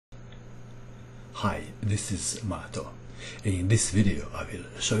Hi, this is Mato. In this video I will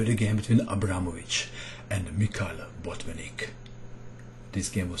show you the game between Abramovic and Mikhail Botvinnik. This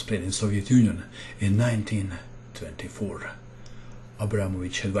game was played in Soviet Union in 1924.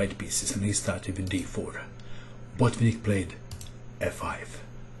 Abramovic had white pieces and he started with d4. Botvinnik played f5,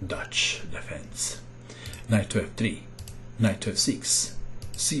 Dutch defense. Knight to f3, knight to f6,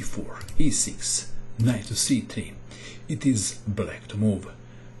 c4, e6, knight to c3. It is black to move.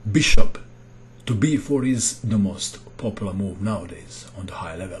 Bishop to b4 is the most popular move nowadays on the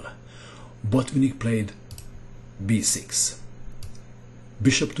high level. Botvinnik played b6.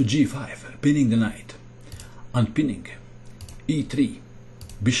 Bishop to g5, pinning the knight. Unpinning. e3.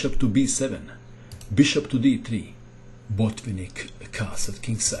 Bishop to b7. Bishop to d3. Botvinnik castled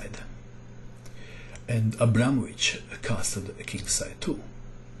kingside. And Abramovic castled kingside too.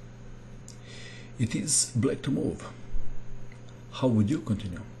 It is black to move. How would you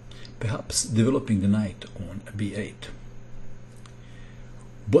continue? Perhaps developing the knight on b8.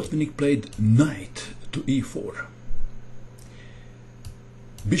 Botvinnik played knight to e4.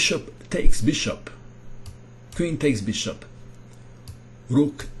 Bishop takes bishop. Queen takes bishop.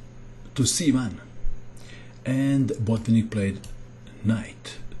 Rook to c1. And Botvinnik played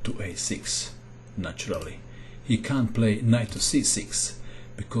knight to a6. Naturally, he can't play knight to c6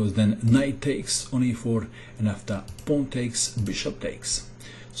 because then knight takes on e4 and after pawn takes, bishop takes.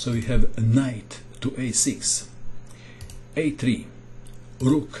 So we have knight to a6, a3,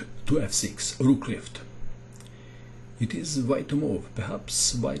 rook to f6, rook lift. It is white to move.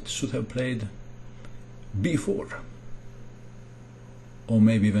 Perhaps white should have played b4, or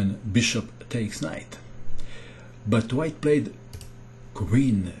maybe even bishop takes knight. But white played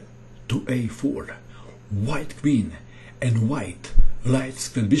queen to a4, white queen and white light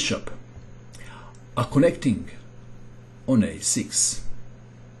square bishop are connecting on a6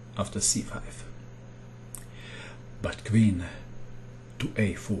 after c5. But queen to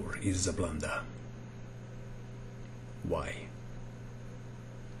a4 is a blunder. Why?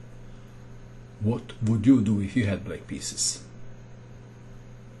 What would you do if you had black pieces?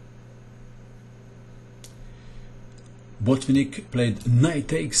 Botvinnik played knight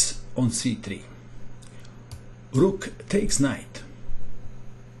takes on c3. Rook takes knight.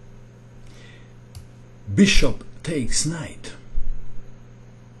 Bishop takes knight.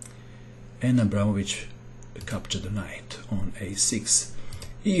 And Abramovic captured the knight on a6.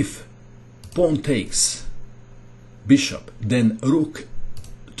 If pawn takes bishop, then rook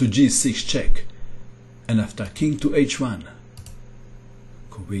to g6 check, and after king to h1,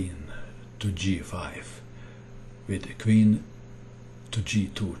 queen to g5, with queen to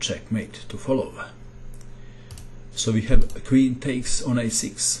g2 checkmate to follow. So we have queen takes on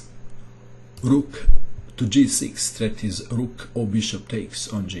a6, rook to g6, threat is rook or bishop takes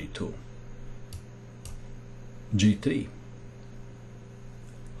on g2. g3.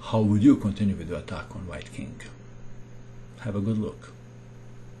 How would you continue with the attack on white king? Have a good look.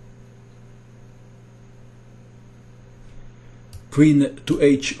 Queen to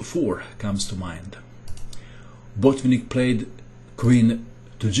h4 comes to mind. Botvinnik played queen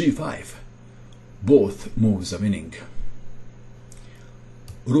to g5. Both moves are winning.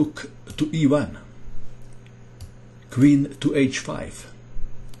 Rook to e1. Queen to h5.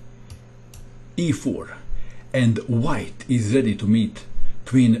 e4. And white is ready to meet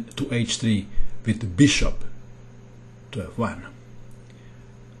queen to h3 with bishop to f1.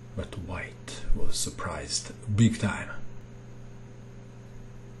 But white was surprised big time.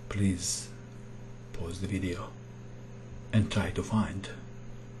 Please pause the video and try to find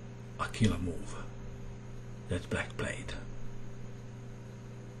a killer move that black played.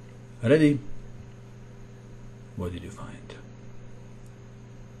 Ready? What did you find?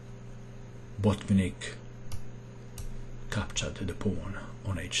 Botvinnik captured the pawn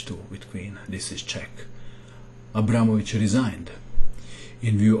on h2 with queen. This is check. Abramovic resigned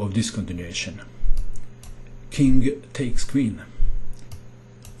in view of this continuation. King takes queen.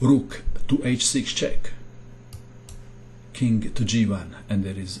 Rook to h6 check. King to g1, and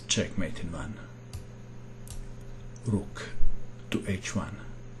there is checkmate in one. Rook to h1.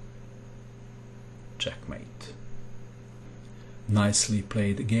 Checkmate. Nicely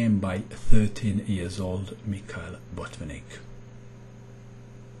played game by 13 years old Mikhail Botvinnik.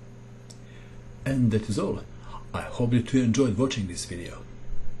 And that is all. I hope that you enjoyed watching this video.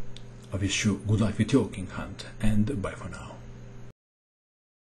 I wish you good luck with your king hunt, and bye for now.